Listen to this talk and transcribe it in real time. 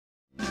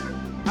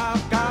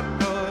I've got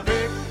the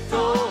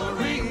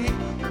victory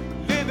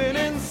living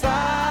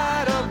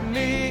inside of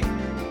me.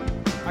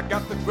 I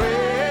got the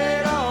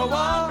greater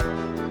one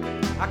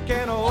I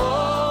can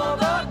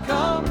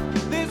overcome.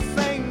 This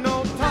ain't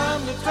no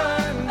time to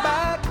turn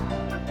back,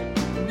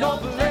 no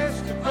place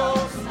to go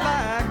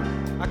slack.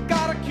 I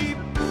gotta keep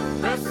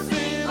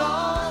pressing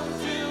on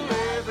till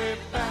every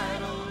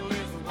battle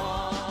is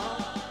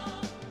won.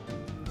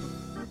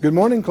 Good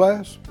morning,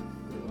 class.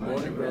 Good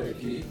morning, Brother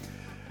Keith.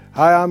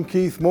 Hi, I'm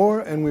Keith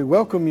Moore, and we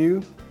welcome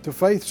you to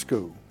Faith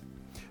School.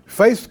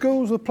 Faith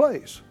School is a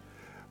place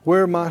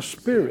where my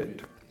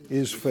spirit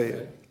is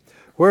fed,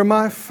 where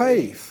my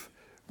faith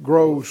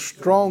grows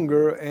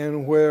stronger,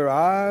 and where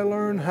I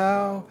learn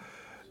how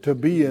to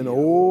be an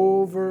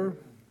overcomer.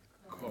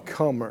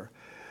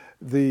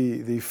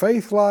 The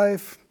faith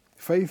life,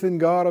 faith in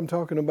God I'm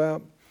talking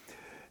about,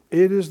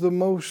 it is the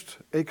most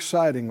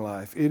exciting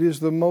life. It is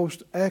the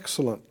most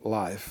excellent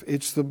life.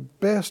 It's the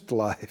best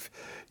life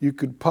you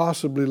could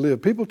possibly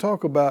live. People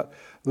talk about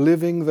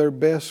living their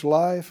best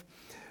life.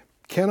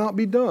 Cannot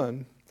be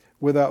done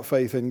without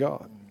faith in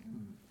God.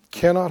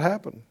 Cannot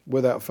happen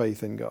without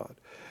faith in God.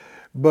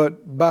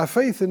 But by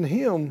faith in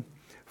Him,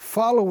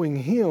 following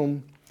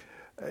Him,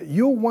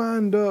 you'll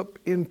wind up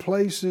in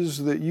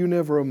places that you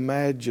never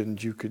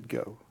imagined you could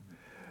go.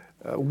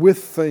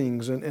 With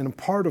things and a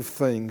part of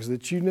things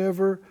that you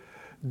never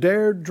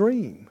dared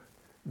dream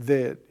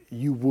that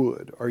you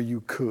would or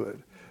you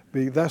could.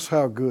 That's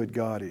how good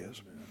God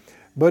is.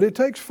 But it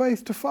takes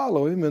faith to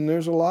follow Him, and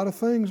there's a lot of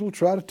things that'll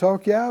try to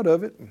talk you out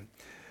of it, and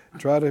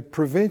try to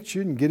prevent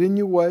you and get in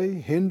your way,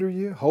 hinder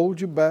you,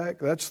 hold you back.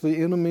 That's the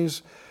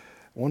enemy's,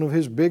 one of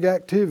his big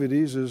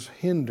activities is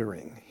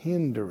hindering.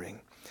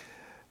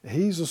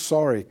 He's a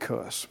sorry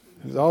cuss.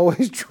 He's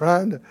always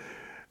trying to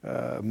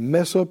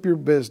mess up your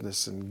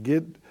business and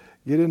get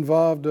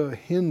involved to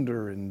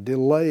hinder and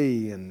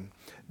delay and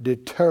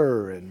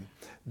deter and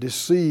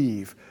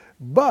deceive.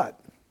 But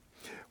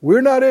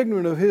we're not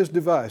ignorant of his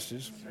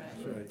devices.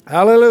 Right.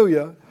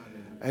 Hallelujah.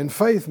 And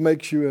faith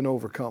makes you an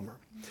overcomer.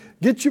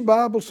 Get your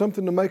Bible,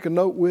 something to make a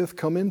note with.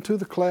 Come into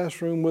the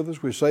classroom with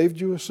us. We saved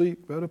you a seat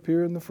right up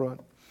here in the front.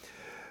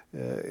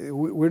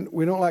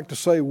 We don't like to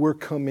say we're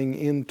coming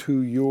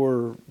into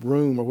your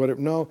room or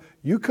whatever. No,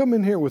 you come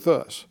in here with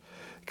us,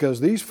 because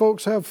these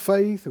folks have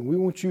faith, and we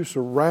want you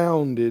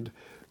surrounded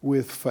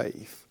with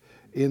faith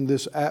in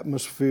this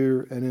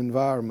atmosphere and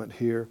environment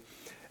here.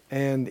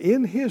 And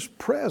in His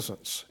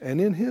presence and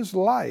in His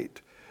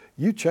light,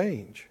 you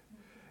change.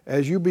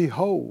 As you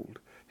behold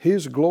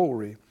His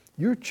glory,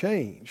 you're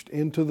changed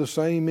into the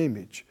same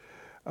image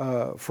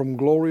from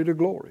glory to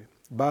glory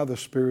by the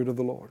Spirit of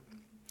the Lord.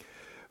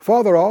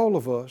 Father, all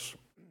of us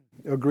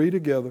agree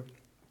together,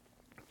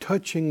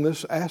 touching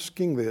this,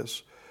 asking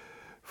this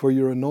for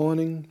your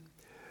anointing,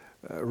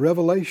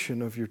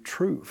 revelation of your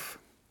truth,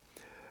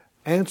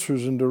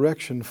 answers and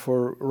direction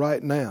for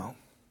right now,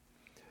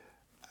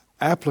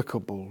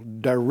 applicable,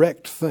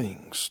 direct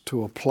things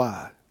to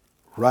apply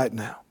right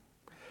now.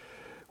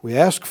 We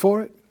ask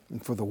for it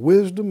and for the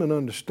wisdom and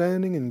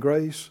understanding and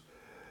grace.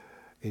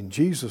 In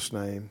Jesus'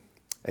 name,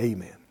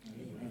 amen.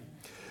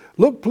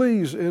 Look,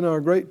 please, in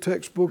our great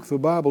textbook, the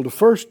Bible, to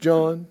 1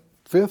 John,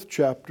 5th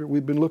chapter.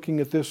 We've been looking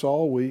at this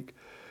all week,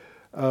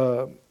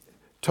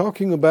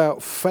 talking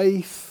about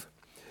faith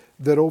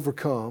that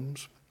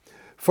overcomes.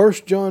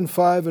 1 John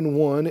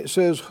 5:1, it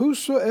says,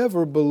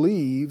 "Whosoever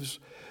believes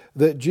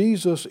that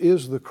Jesus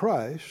is the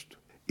Christ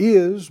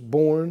is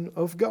born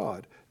of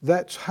God."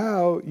 That's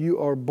how you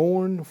are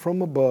born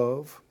from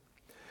above,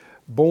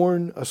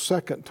 born a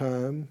second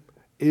time,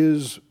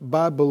 is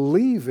by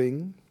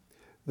believing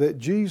that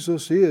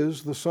Jesus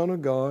is the Son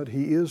of God.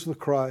 He is the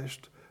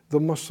Christ, the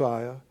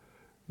Messiah,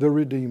 the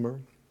Redeemer.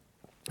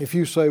 If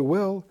you say,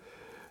 well,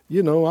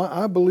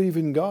 I believe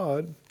in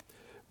God,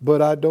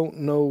 but I don't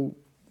know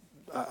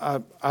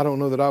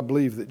that I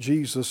believe that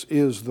Jesus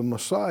is the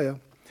Messiah,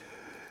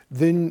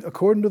 then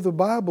according to the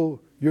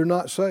Bible, you're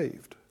not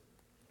saved.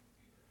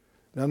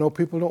 Now, I know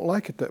people don't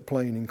like it that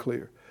plain and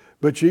clear,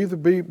 but you either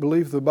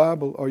believe the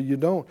Bible or you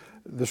don't.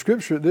 The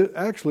Scripture,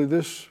 actually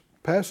this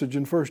passage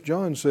in 1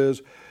 John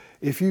says,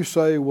 if you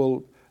say,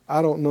 well,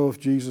 I don't know if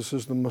Jesus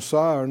is the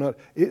Messiah or not,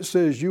 it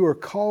says you are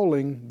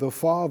calling the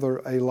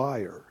Father a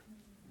liar.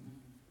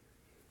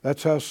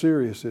 That's how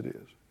serious it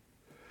is.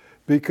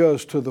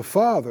 Because to the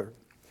Father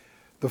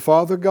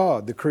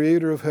God, the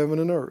Creator of heaven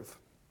and earth,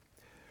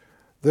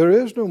 there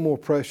is no more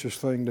precious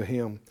thing to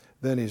Him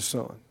than His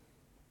Son.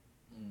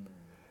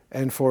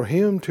 And for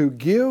Him to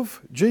give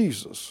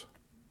Jesus,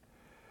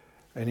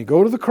 and He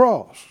go to the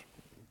cross,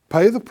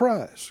 pay the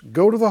price,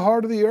 go to the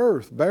heart of the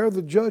earth, bear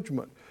the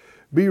judgment,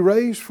 be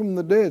raised from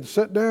the dead,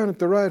 set down at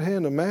the right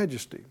hand of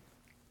majesty.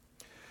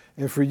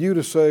 And for you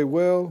to say,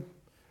 well,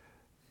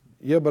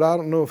 yeah, but I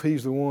don't know if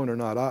He's the one or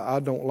not. I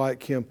don't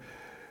like Him.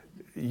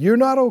 You're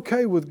not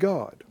okay with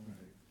God.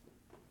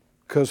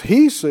 Because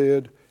He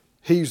said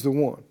He's the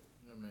one.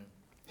 Amen.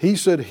 He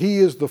said He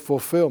is the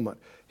fulfillment.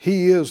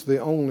 He is the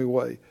only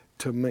way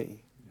to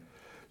me.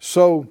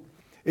 So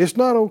It's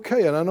not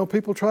okay. And I know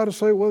people try to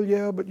say, well,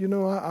 yeah, but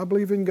I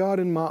believe in God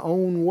in my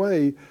own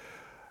way.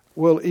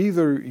 Well,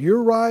 either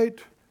you're right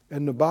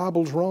and the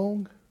Bible's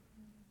wrong,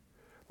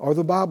 or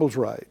the Bible's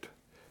right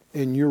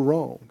and you're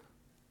wrong.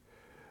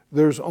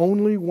 There's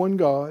only one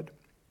God.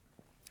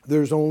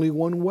 There's only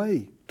one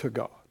way to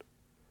God,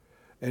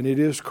 and it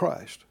is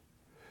Christ.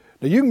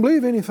 Now, you can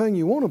believe anything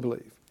you want to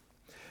believe.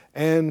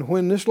 And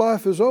when this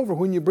life is over,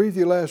 when you breathe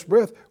your last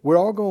breath, we're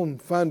all going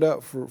to find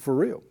out for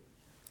real.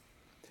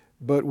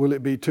 But will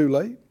it be too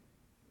late?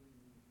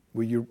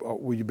 Will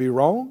you be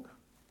wrong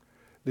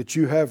that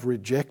you have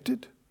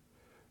rejected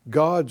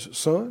God's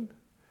Son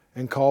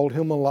and called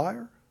Him a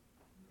liar?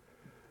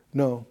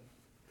 No.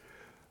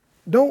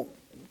 Don't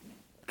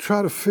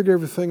try to figure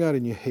everything out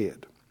in your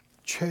head.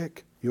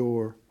 Check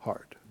your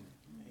heart.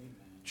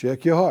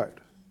 Check your heart.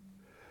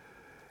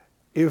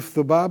 If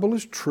the Bible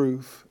is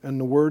truth and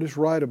the Word is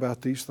right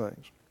about these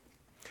things,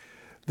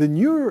 then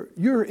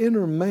your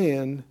inner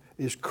man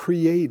is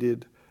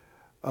created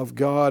of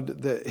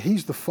God, that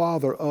He's the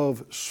Father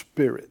of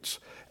spirits.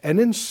 And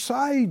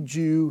inside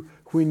you,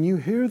 when you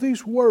hear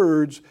these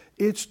words,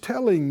 it's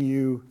telling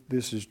you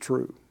this is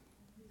true.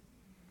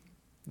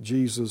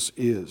 Jesus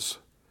is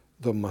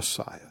the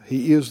Messiah.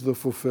 He is the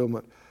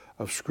fulfillment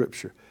of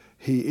Scripture.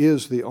 He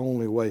is the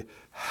only way.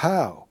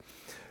 How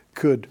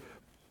could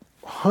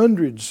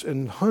hundreds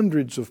and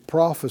hundreds of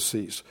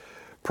prophecies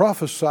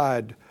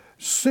prophesied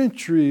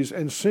centuries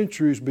and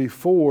centuries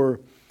before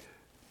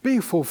be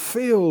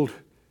fulfilled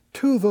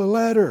to the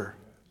letter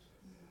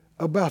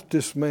about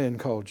this man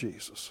called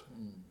Jesus?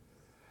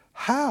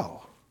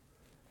 How?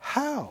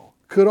 How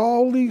could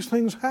all these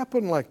things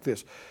happen like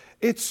this?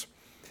 It's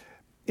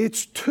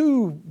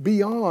too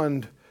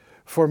beyond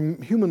for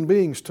human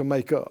beings to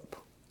make up.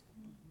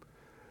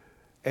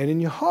 And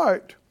in your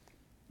heart,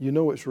 you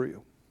know it's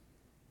real.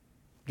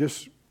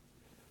 Just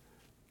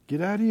get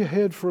out of your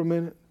head for a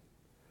minute.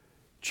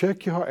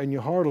 Check your heart, and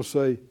your heart will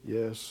say,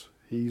 yes,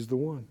 He's the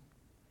one.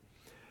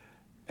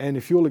 And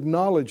if you'll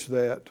acknowledge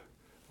that,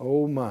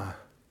 oh my,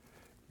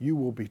 you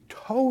will be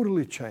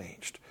totally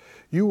changed.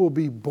 You will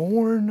be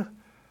born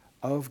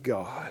of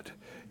God.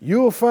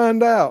 You'll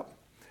find out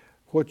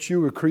what you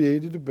were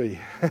created to be.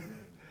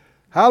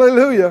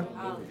 Hallelujah.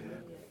 Hallelujah.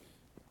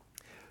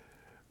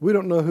 We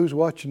don't know who's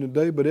watching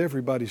today, but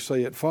everybody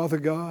say it. Father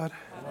God,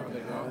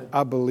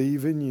 I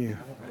believe in you.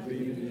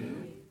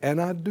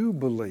 And I do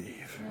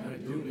believe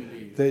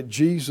that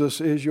Jesus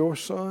is your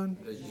Son,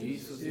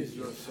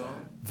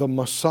 the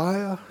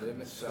Messiah,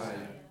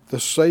 the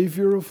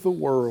Savior of the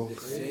world,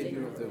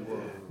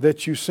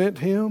 that you sent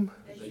Him,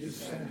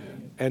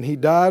 and He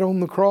died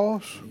on the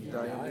cross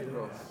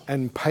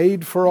and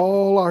paid for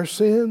all our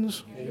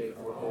sins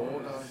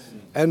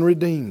and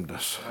redeemed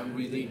us.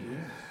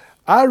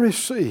 I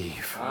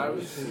receive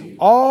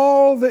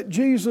all that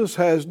Jesus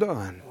has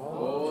done,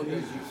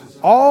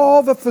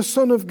 all that the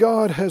Son of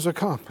God has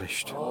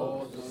accomplished.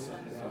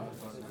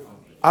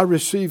 I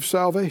receive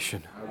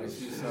salvation.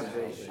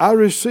 I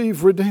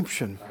receive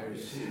redemption.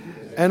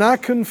 And I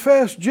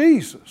confess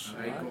Jesus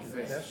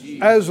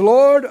as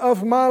Lord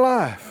of my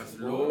life.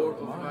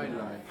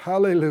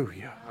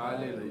 Hallelujah.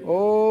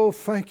 Oh,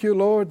 thank you,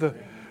 Lord.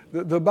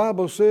 The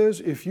Bible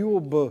says if you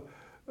will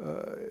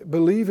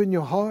believe in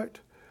your heart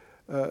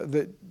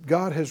that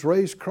God has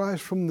raised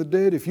Christ from the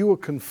dead, if you will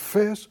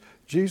confess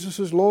Jesus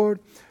is Lord,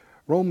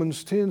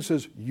 Romans 10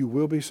 says you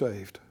will be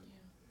saved.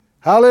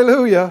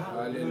 Hallelujah.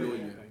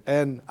 Hallelujah.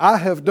 And I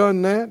have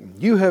done that,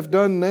 you have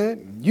done that,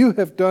 you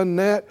have done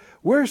that.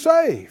 We're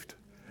saved.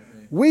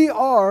 Amen. We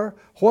are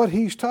what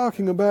he's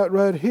talking about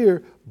right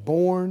here,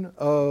 born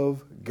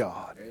of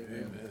God.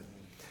 Amen.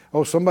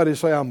 Oh, somebody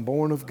say, I'm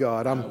born of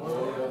God. I'm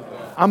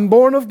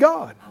born of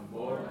God.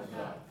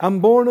 I'm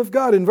born of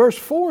God. In verse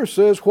 4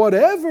 says,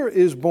 whatever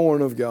is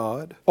born of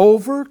God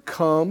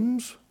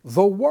overcomes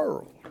the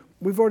world.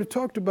 We've already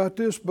talked about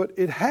this, but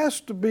it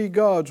has to be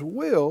God's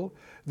will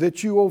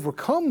that you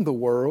overcome the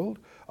world,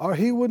 or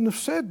He wouldn't have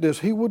said this.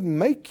 He wouldn't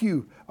make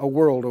you a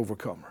world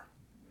overcomer.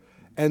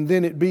 And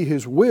then it be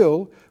His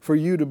will for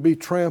you to be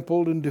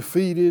trampled and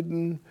defeated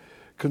and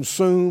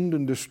consumed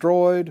and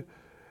destroyed.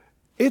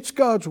 It's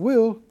God's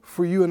will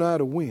for you and I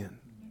to win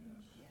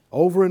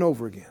over and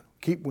over again.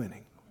 Keep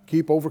winning.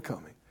 Keep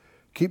overcoming.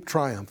 Keep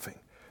triumphing.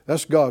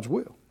 That's God's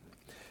will.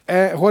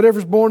 And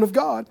whatever's born of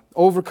God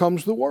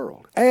overcomes the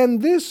world.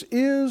 And this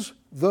is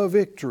the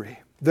victory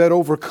that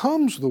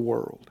overcomes the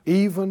world,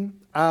 even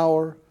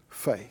our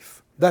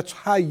faith. That's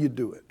how you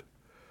do it.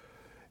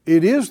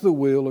 It is the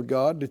will of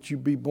God that you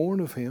be born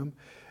of Him.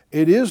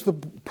 It is the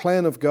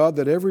plan of God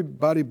that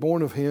everybody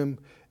born of Him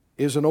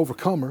is an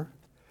overcomer.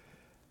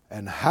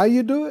 And how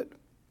you do it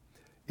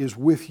is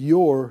with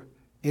your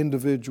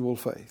individual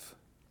faith.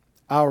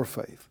 Our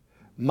faith,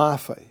 my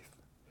faith,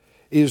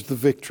 is the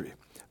victory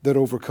that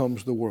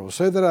overcomes the world.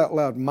 Say that out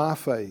loud. My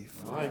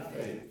faith,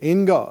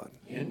 in God,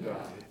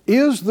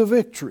 is the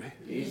victory,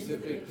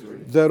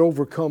 that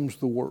overcomes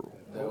the world.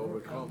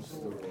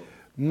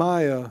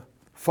 My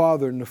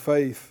father in the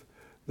faith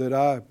that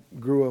I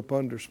grew up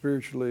under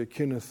spiritually,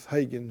 Kenneth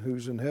Hagin,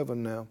 who's in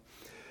heaven now,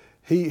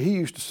 he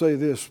used to say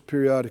this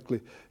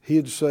periodically.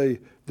 He'd say,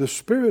 the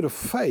spirit of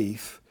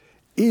faith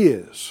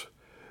is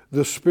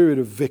the spirit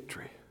of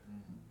victory.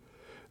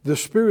 The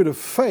spirit of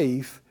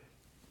faith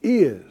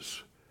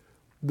is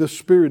the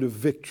spirit of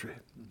victory.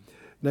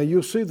 Now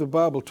you'll see the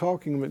Bible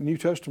talking, the New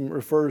Testament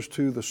refers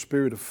to the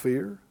spirit of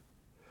fear.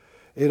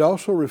 It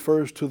also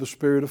refers to the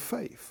spirit of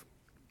faith.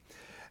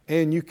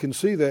 And you can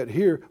see that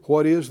here.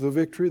 What is the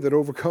victory that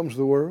overcomes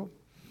the world?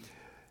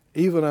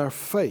 Even our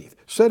faith.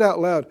 Said out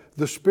loud,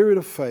 the spirit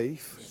of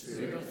faith,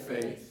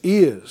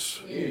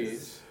 is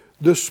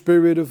the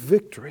spirit of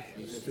victory.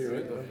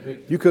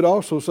 You could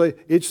also say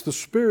it's the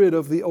spirit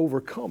of the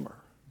overcomer.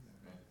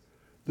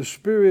 The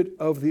spirit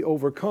of the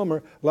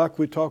overcomer, like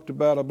we talked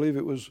about, I believe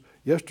it was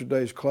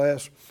yesterday's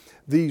class,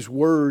 these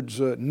words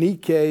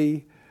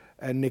Nike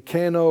and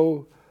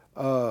Nikano,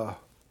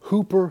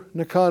 Hooper,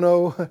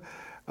 Nikano,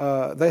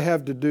 they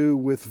have to do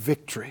with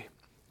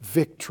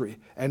victory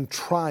and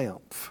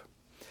triumph.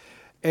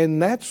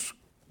 And that's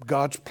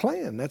God's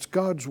plan. That's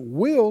God's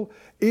will.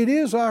 It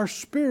is our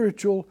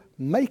spiritual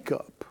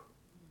makeup.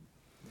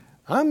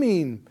 I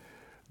mean,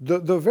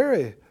 the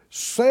very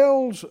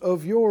cells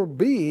of your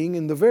being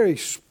and the very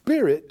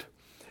spirit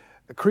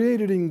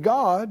created in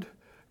God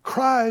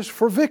cries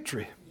for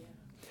victory,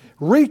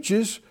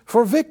 reaches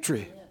for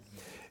victory,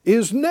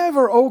 is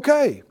never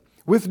okay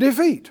with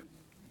defeat.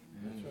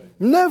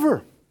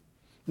 Never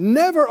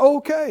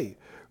okay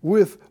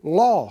with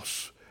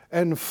loss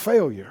and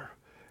failure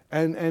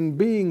and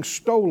being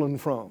stolen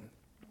from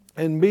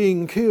and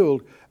being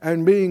killed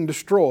and being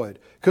destroyed.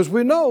 Because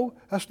we know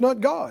that's not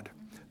God.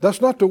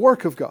 That's not the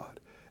work of God.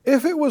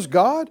 If it was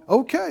God,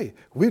 okay,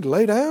 we'd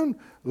lay down,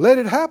 let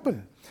it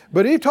happen.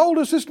 But He told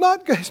us it's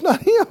not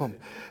Him.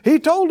 He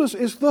told us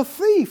it's the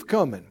thief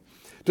coming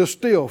to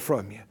steal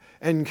from you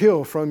and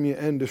kill from you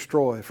and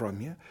destroy from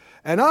you.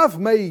 And I've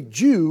made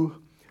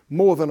you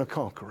more than a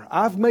conqueror.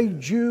 I've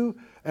made you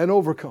an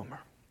overcomer.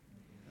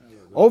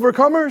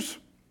 Overcomers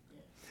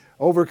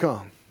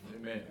overcome.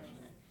 Amen.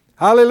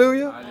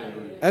 Hallelujah.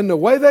 Hallelujah. And the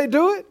way they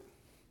do it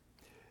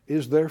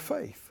is their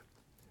faith.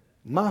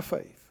 My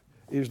faith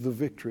is the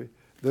victory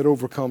that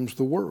overcomes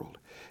the world.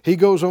 He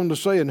goes on to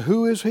say, and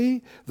who is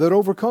he that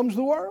overcomes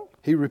the world?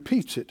 He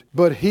repeats it.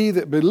 But he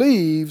that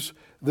believes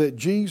that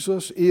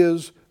Jesus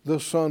is the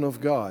Son of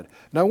God.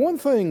 Now, one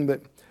thing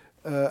that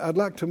I'd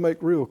like to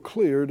make real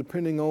clear,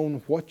 depending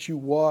on what you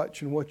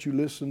watch and what you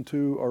listen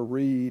to or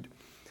read,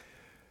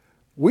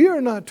 we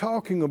are not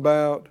talking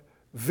about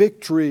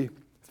victory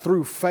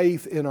through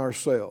faith in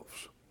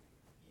ourselves.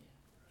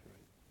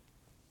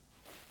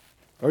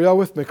 Are y'all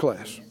with me,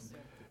 class?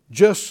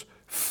 Just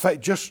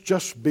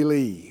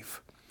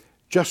believe.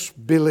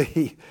 Just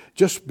believe.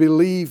 Just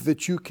believe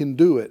that you can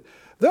do it.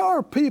 There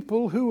are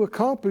people who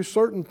accomplish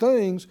certain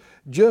things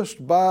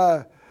just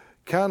by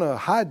kind of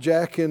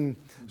hijacking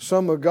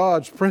some of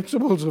God's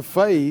principles of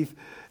faith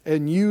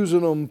and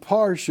using them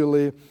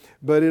partially,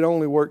 but it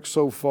only works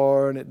so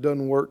far and it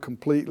doesn't work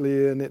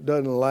completely and it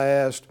doesn't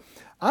last.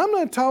 I'm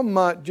not talking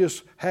about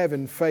just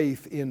having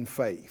faith in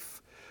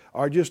faith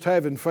or just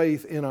having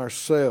faith in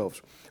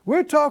ourselves.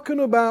 We're talking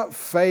about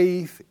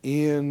faith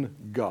in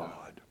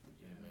God.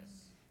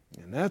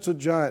 And that's a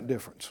giant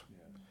difference.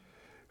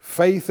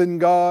 Faith in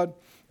God,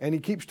 and he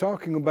keeps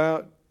talking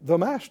about the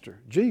Master,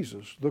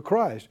 Jesus, the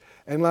Christ.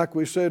 And like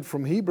we said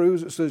from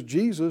Hebrews, it says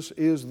Jesus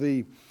is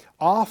the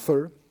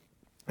author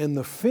and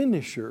the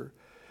finisher.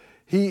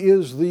 He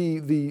is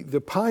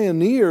the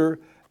pioneer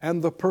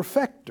and the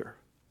perfecter,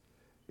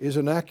 is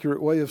an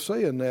accurate way of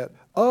saying that,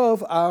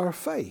 of our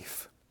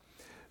faith.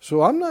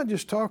 So I'm not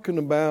just talking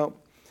about,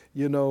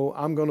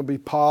 I'm going to be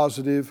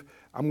positive,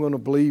 I'm going to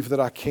believe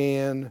that I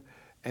can,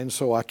 and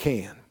so I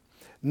can.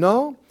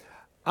 No,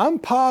 I'm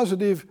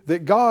positive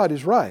that God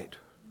is right.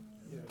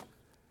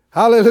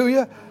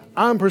 Hallelujah.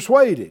 I'm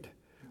persuaded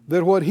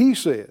that what He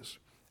says,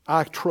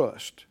 I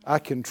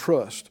can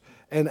trust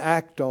and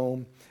act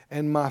on,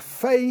 and my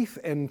faith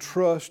and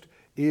trust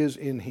is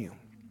in Him.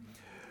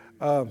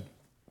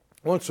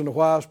 Once in a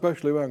while,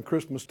 especially around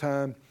Christmas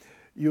time,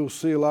 you'll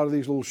see a lot of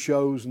these little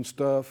shows and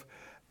stuff,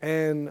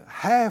 and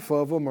half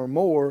of them or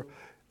more,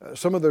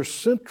 some of their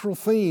central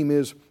theme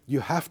is you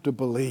have to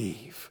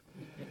believe.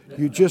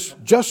 You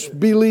just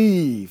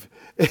believe.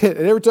 And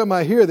every time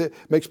I hear that,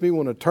 it makes me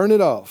want to turn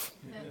it off.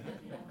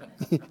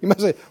 You might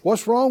say,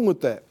 what's wrong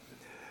with that?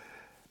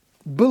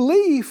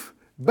 Belief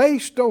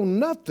based on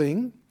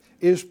nothing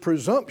is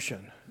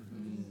presumption.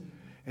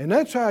 And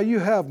that's how you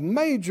have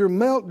major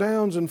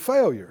meltdowns and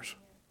failures.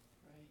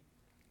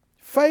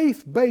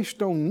 Faith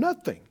based on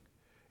nothing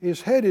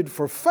is headed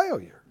for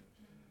failure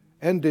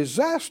and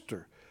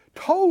disaster,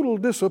 total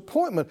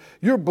disappointment.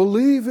 You're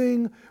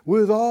believing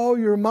with all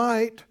your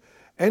might,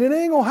 and it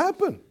ain't going to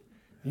happen.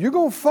 You're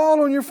going to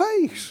fall on your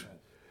face.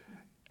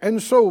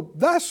 And so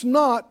that's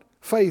not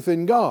faith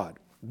in God.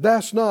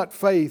 That's not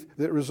faith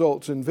that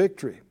results in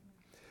victory.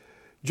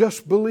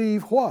 Just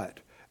believe what?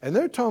 And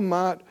they're talking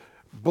about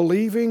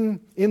believing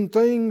in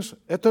things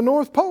at the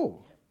North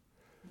Pole.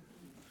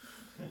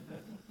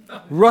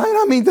 Right?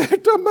 I mean, they're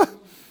talking about,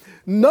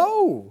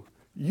 no.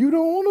 You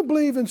don't want to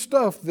believe in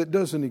stuff that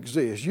doesn't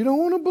exist. You don't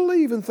want to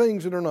believe in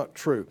things that are not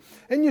true.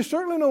 And you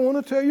certainly don't want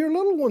to tell your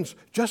little ones,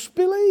 just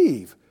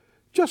believe.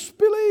 Just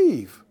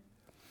believe.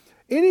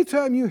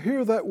 Anytime you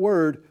hear that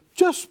word,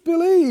 just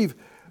believe,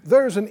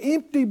 there's an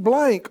empty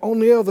blank on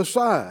the other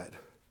side.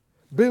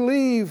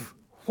 Believe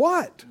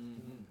what?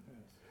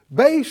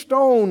 Based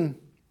on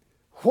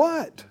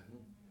what?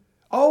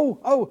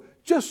 Oh,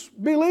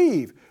 just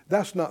believe.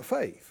 That's not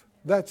faith.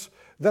 That's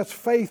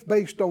faith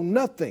based on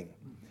nothing.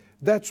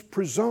 That's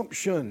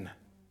presumption.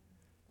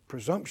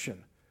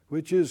 Presumption,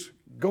 which is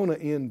going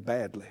to end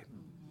badly.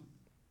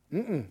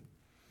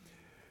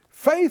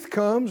 Faith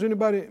comes,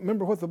 anybody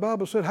remember what the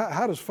Bible said?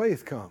 How does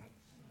faith come?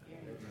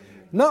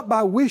 Not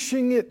by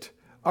wishing it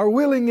or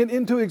willing it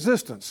into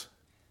existence.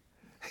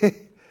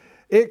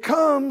 It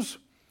comes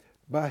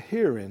by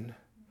hearing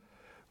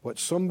what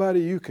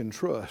somebody you can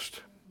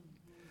trust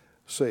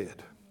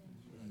said.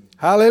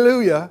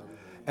 Hallelujah.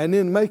 And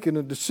then making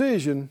a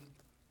decision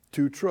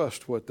to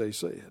trust what they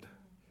said.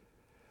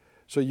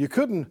 So you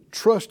couldn't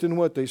trust in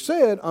what they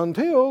said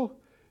until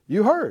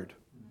you heard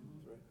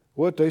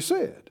what they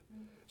said.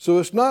 So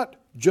it's not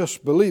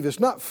just belief. It's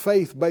not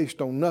faith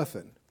based on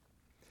nothing.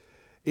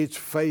 It's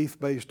faith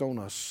based on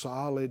a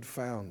solid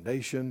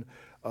foundation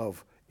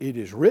of it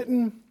is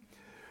written,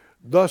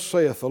 thus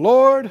saith the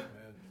Lord,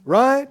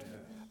 right?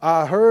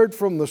 I heard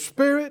from the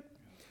Spirit,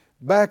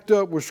 backed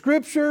up with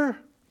Scripture.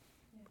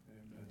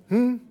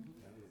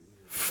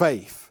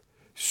 Faith,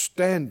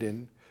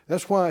 standing.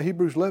 That's why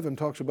Hebrews 11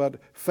 talks about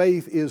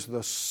faith is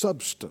the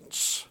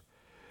substance.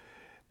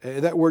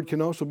 That word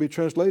can also be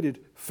translated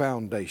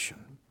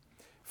foundation.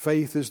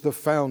 Faith is the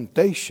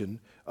foundation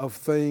of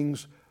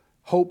things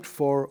hoped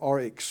for or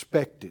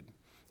expected.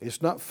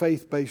 It's not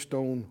faith based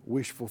on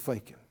wishful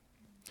thinking.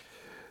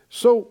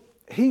 So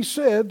he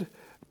said,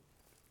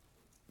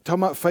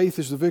 talking about faith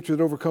is the victory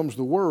that overcomes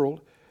the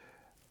world,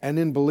 and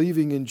in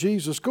believing in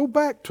Jesus. Go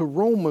back to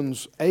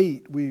Romans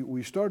 8.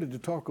 We started to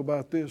talk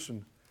about this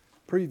in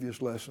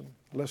previous lesson.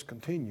 Let's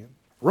continue.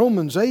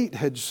 Romans 8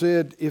 had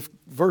said,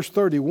 verse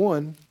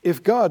 31,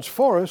 if God's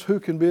for us, who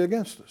can be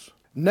against us?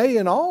 Nay,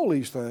 in all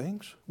these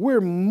things,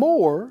 we're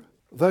more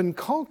than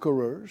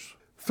conquerors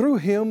through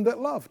Him that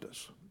loved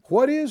us.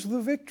 What is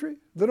the victory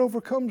that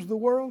overcomes the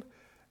world?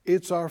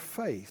 It's our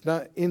faith.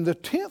 Now, in the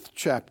 10th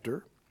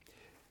chapter,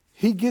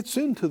 he gets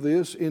into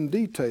this in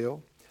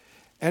detail,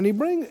 and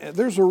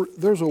there's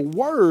a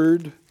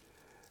word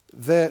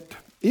that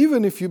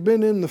even if you've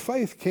been in the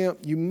faith camp,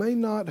 you may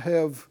not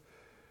have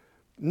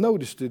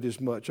noticed it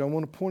as much. I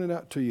want to point it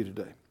out to you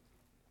today.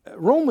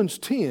 Romans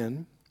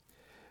 10,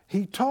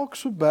 he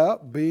talks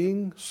about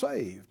being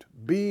saved,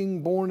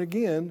 being born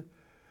again,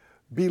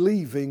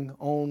 believing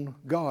on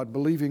God,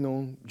 believing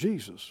on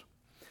Jesus.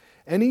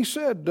 And he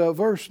said,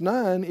 verse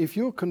 9, if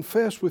you'll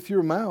confess with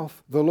your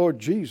mouth the Lord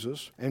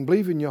Jesus and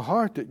believe in your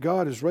heart that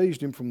God has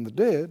raised Him from the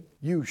dead,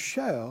 you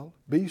shall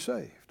be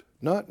saved.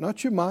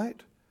 Not you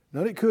might,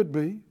 not it could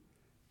be,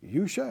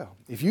 you shall.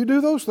 If you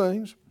do those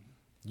things,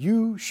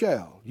 you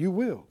shall, you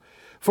will.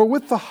 For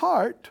with the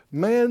heart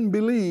man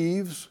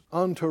believes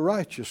unto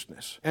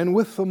righteousness, and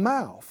with the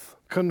mouth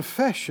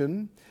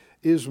confession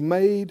is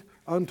made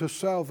unto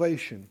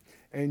salvation.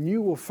 And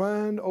you will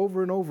find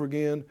over and over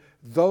again,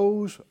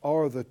 those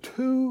are the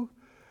two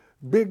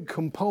big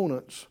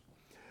components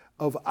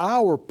of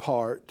our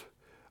part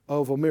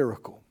of a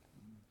miracle.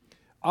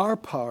 Our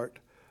part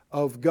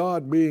of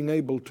God being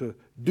able to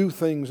do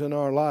things in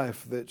our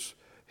life that's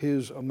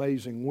His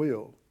amazing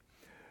will.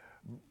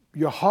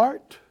 Your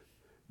heart,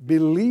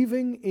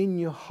 believing in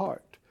your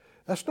heart.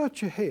 That's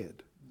not your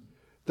head.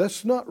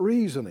 That's not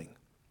reasoning.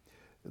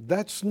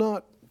 That's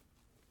not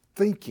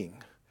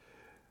thinking.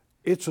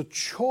 It's a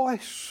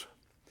choice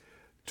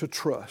to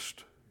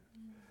trust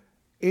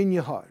in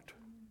your heart.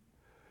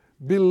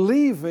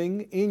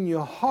 Believing in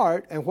your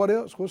heart, and what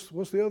else?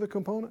 What's the other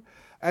component?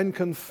 And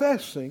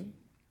confessing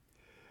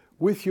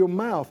with your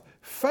mouth.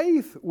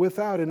 Faith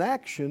without an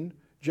action,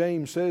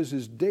 James says,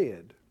 is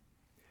dead.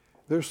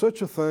 There's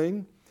such a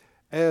thing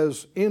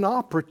as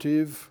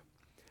inoperative,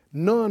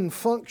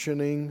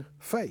 non-functioning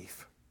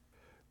faith.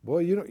 Boy,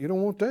 you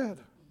don't want that.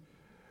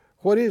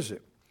 What is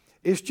it?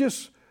 It's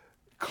just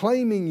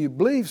claiming you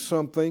believe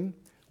something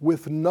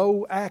with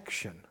no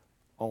action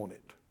on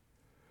it.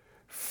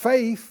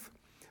 Faith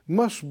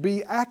must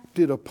be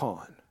acted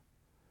upon.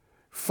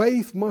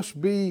 Faith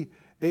must be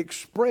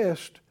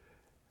expressed,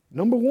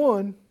 number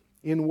one,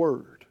 in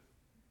word.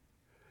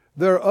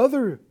 There are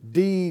other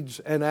deeds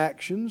and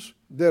actions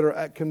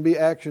that can be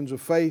actions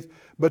of faith,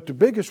 but the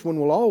biggest one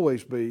will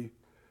always be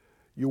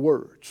your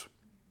words.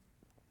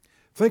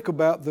 Think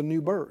about the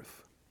new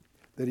birth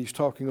that he's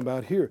talking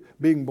about here,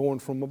 being born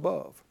from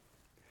above.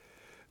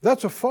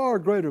 That's a far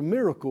greater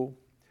miracle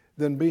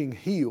than being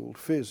healed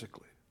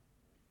physically.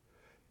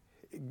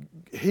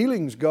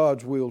 Healing's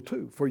God's will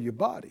too, for your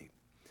body.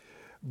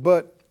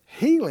 But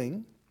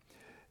healing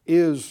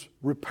is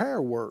repair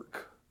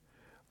work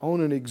on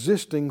an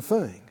existing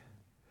thing.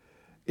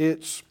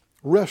 It's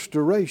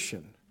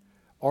restoration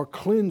or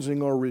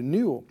cleansing or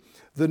renewal.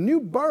 The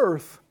new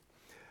birth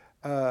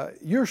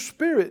your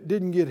spirit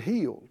didn't get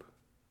healed.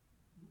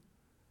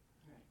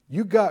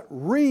 You got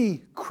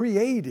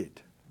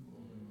recreated.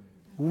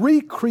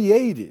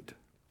 Recreated.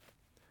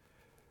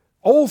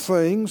 Old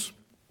things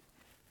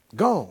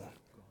gone.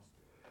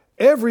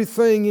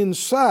 Everything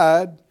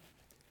inside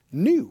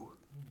new.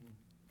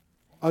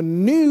 A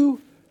new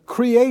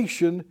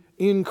creation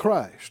in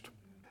Christ.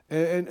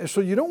 And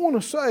so you don't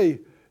want to say,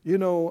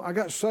 I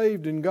got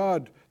saved and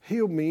God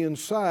healed me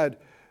inside,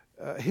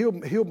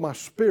 healed my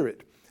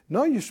spirit.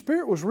 No, your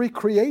spirit was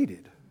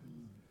recreated.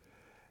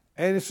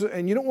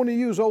 And you don't want to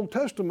use Old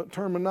Testament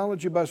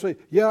terminology by saying,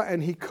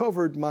 and He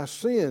covered my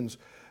sins.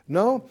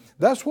 No,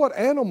 that's what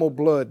animal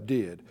blood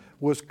did,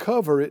 was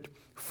cover it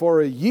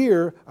for a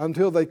year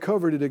until they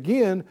covered it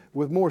again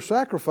with more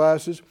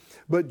sacrifices.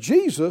 But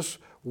Jesus,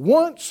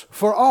 once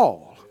for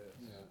all,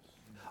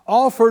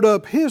 offered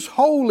up His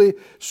holy,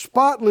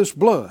 spotless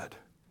blood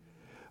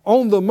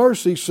on the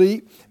mercy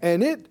seat,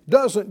 and it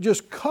doesn't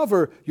just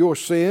cover your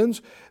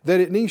sins, that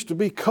it needs to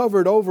be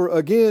covered over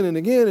again and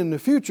again in the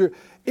future.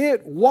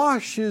 It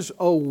washes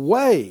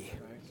away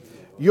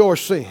your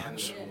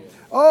sins.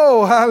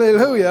 Oh,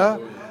 hallelujah.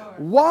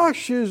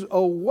 Washes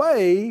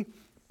away,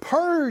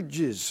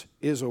 purges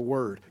is a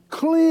word,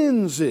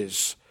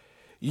 cleanses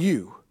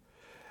you.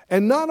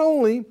 And not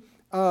only,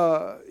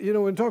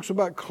 when it talks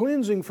about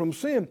cleansing from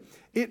sin,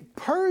 it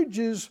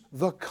purges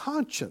the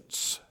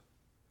conscience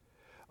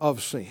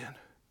of sin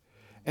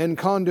and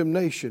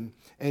condemnation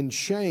and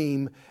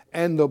shame.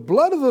 And the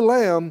blood of the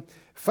Lamb,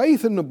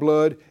 faith in the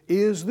blood,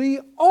 is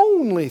the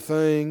only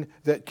thing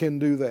that can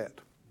do that.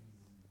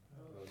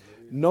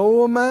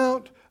 No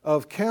amount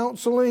of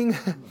counseling,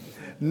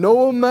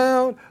 no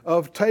amount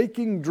of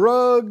taking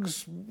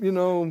drugs,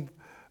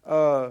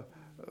 for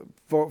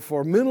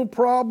mental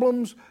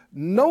problems,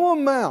 no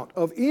amount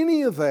of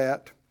any of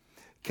that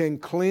can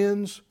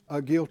cleanse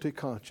a guilty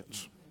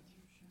conscience.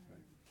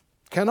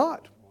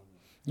 Cannot.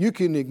 You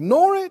can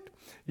ignore it.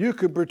 You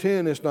can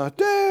pretend it's not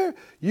there.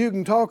 You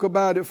can talk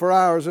about it for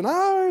hours and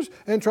hours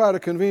and try to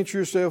convince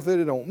yourself that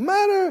it don't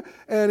matter,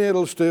 and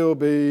it'll still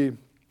be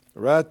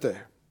right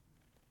there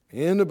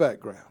in the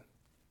background.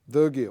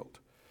 The guilt,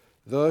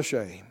 the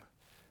shame,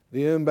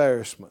 the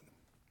embarrassment.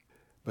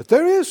 But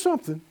there is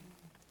something.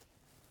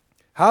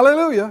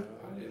 Hallelujah.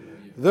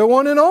 The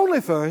one and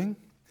only thing,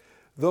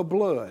 the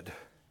blood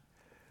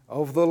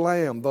of the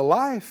Lamb. The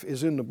life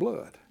is in the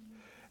blood.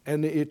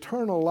 And the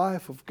eternal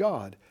life of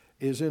God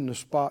is in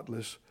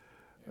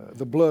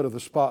the blood of the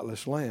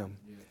spotless Lamb.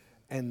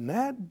 And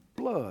that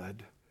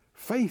blood,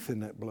 faith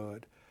in that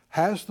blood,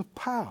 has the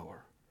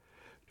power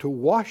to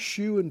wash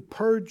you and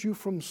purge you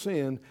from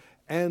sin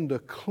and to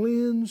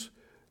cleanse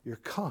your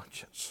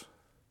conscience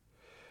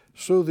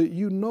so that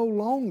you no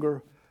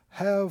longer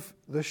have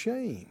the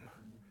shame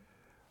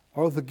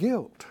or the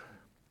guilt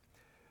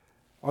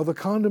or the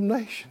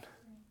condemnation.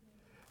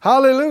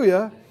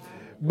 Hallelujah.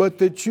 But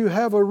that you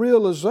have a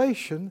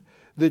realization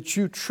that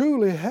you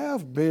truly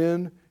have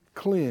been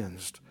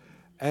cleansed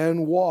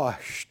and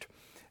washed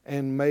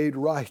and made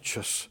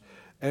righteous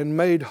and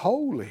made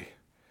holy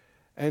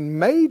and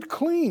made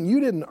clean. You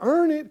didn't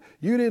earn it.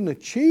 You didn't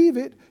achieve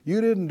it. You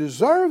didn't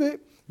deserve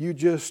it. You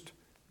just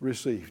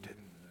received it.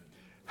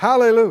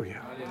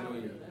 Hallelujah.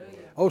 Hallelujah.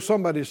 Oh,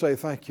 somebody say,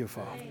 thank you,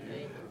 Father.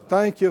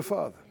 Thank you,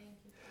 Father.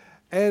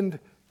 And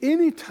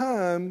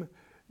anytime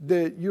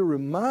that you're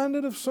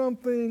reminded of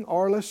something,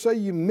 or let's say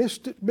you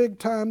missed it big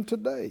time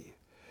today,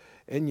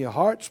 and your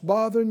heart's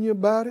bothering you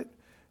about it,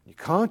 your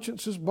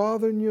conscience is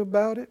bothering you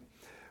about it,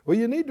 well,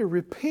 you need to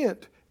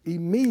repent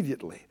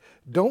immediately.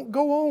 Don't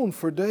go on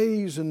for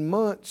days and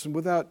months and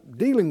without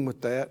dealing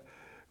with that.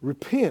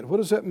 Repent. What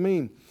does that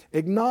mean?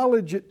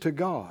 Acknowledge it to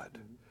God.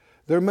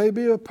 There may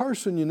be a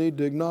person you need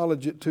to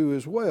acknowledge it to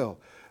as well,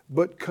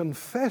 but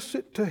confess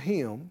it to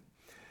Him.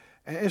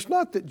 And it's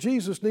not that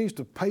Jesus needs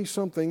to pay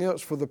something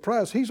else for the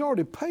price. He's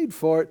already paid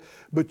for it,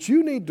 but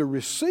you need to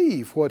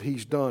receive what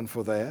He's done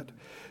for that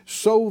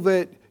so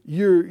that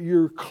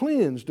you're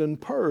cleansed and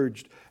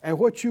purged. And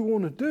what you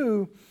want to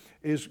do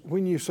is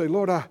when you say,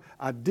 Lord,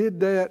 I did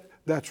that,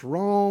 that's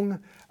wrong,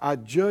 I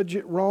judge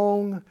it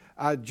wrong,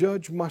 I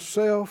judge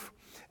myself,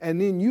 and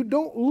then you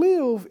don't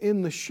live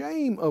in the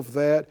shame of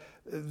that.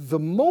 The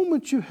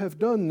moment you have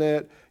done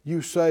that,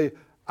 you say,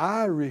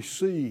 I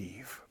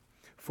receive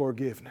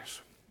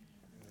forgiveness.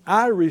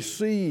 I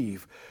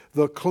receive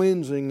the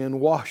cleansing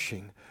and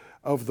washing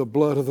of the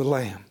blood of the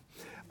Lamb.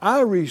 I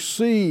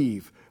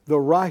receive the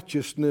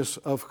righteousness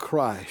of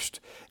Christ.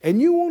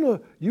 And you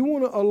want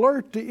to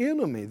alert the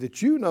enemy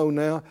that you know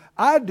now,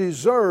 I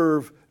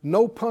deserve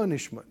no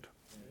punishment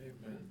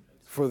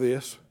for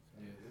this.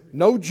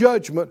 No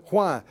judgment.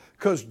 Why?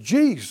 Because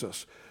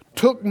Jesus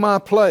took my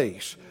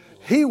place.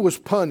 He was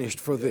punished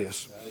for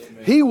this.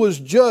 He was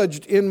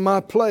judged in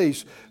my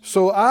place.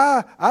 So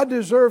I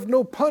deserve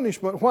no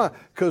punishment. Why?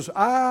 Because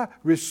I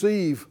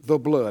receive the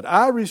blood.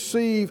 I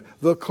receive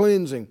the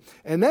cleansing.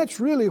 And that's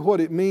really what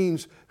it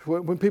means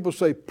when people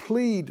say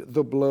plead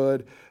the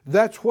blood.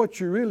 That's what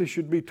you really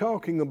should be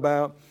talking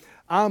about.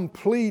 I'm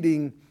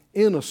pleading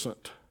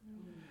innocent.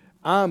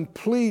 I'm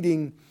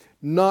pleading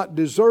not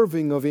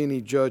deserving of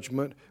any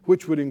judgment,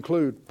 which would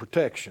include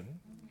protection.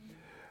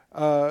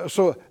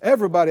 So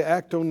everybody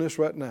act on this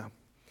right now.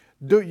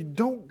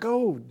 Don't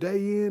go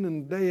day in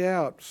and day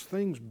out,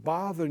 things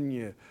bothering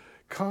you,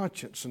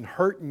 conscience and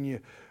hurting you,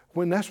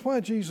 when that's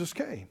why Jesus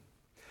came.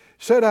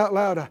 Said out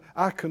loud,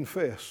 I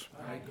confess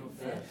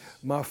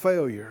my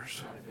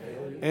failures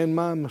and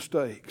my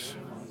mistakes,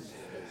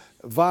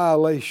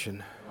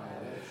 violation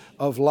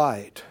of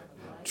light,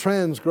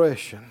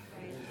 transgression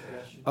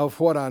of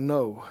what I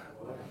know.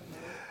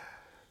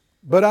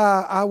 But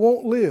I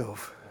won't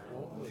live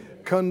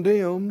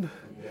condemned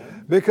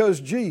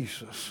because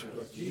Jesus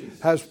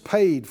has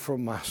paid for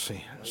my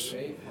sins.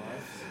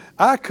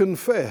 I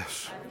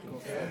confess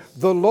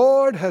the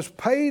Lord has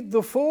paid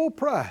the full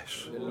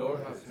price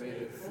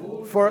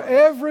for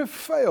every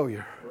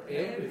failure,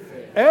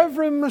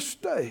 every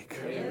mistake,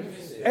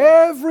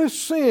 every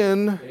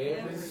sin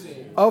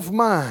of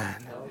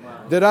mine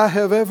that I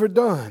have ever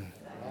done.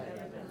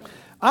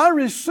 I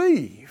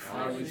receive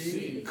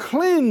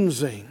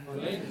cleansing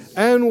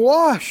and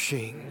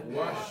washing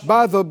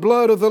by the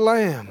blood of the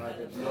Lamb.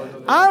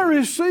 I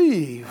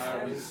receive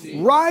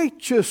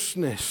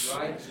righteousness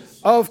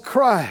of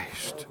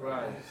Christ,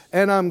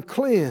 and I'm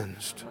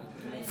cleansed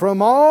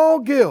from all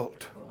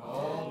guilt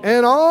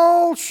and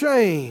all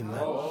shame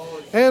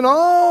and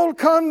all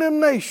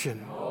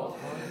condemnation.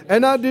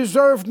 And I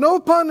deserve no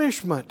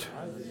punishment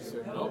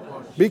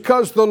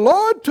because the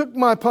Lord took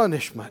my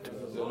punishment.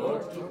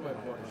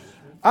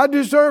 I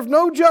deserve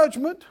no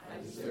judgment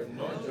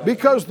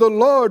because the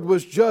Lord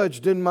was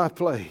judged in my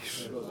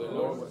place.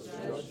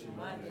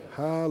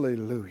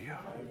 Hallelujah.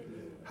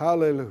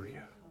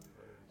 Hallelujah.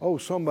 Oh,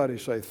 somebody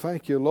say,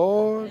 thank you,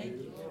 Lord.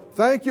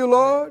 Thank you,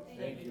 Lord.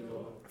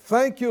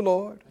 Thank you,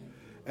 Lord.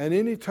 And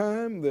any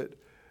time that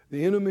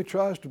the enemy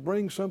tries to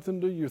bring something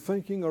to your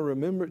thinking or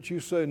remembrance, you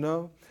say,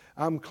 no,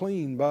 I'm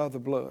clean by the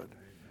blood.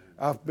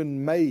 I've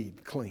been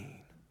made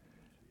clean.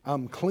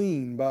 I'm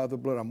clean by the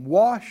blood. I'm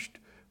washed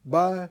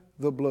by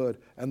the blood.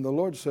 And the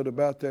Lord said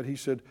about that, He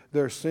said,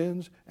 their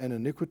sins and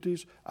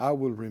iniquities I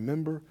will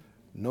remember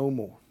no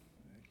more.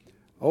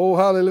 Oh,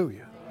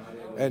 hallelujah.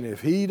 And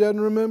if He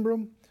doesn't remember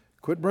them,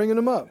 quit bringing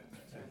them up.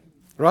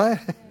 Right?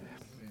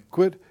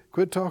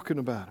 Quit talking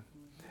about them.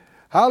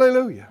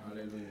 Hallelujah.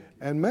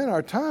 And man,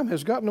 our time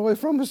has gotten away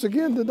from us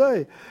again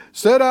today.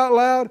 Said out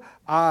loud,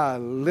 I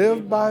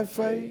live by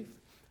faith.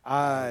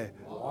 I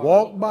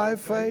walk by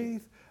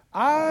faith.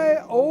 I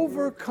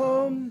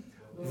overcome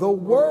the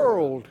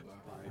world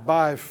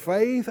by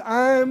faith.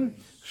 I'm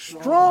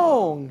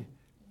strong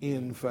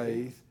in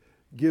faith,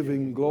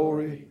 giving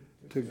glory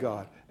to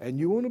God. And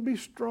you want to be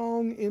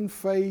strong in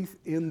faith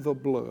in the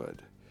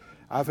blood.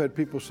 I've had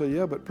people say,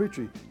 yeah, but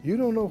preacher, you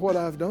don't know what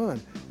I've done.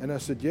 And I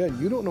said, yeah,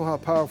 you don't know how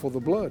powerful the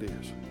blood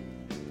is.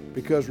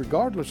 Because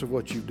regardless of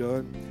what you've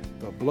done,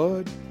 the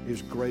blood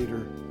is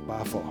greater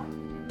by far.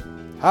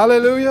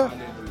 Hallelujah.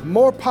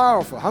 More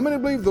powerful. How many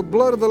believe the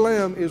blood of the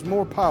Lamb is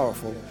more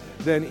powerful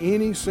than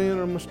any sin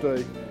or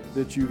mistake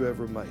that you've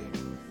ever made?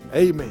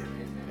 Amen.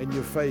 And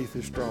your faith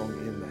is strong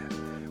in that.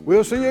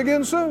 We'll see you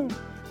again soon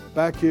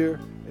back here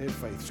at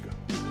Faith School.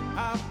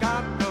 I've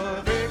got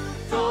the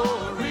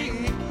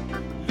victory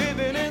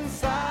living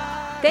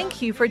inside.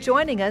 Thank you for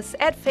joining us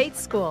at Faith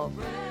School.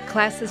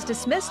 Class is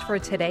dismissed for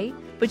today,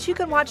 but you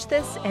can watch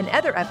this and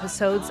other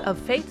episodes of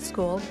Faith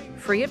School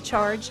free of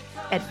charge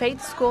at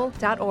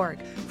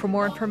faithschool.org. For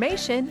more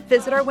information,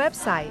 visit our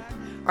website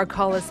or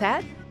call us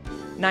at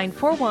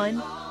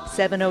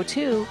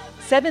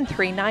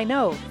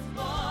 941-702-7390.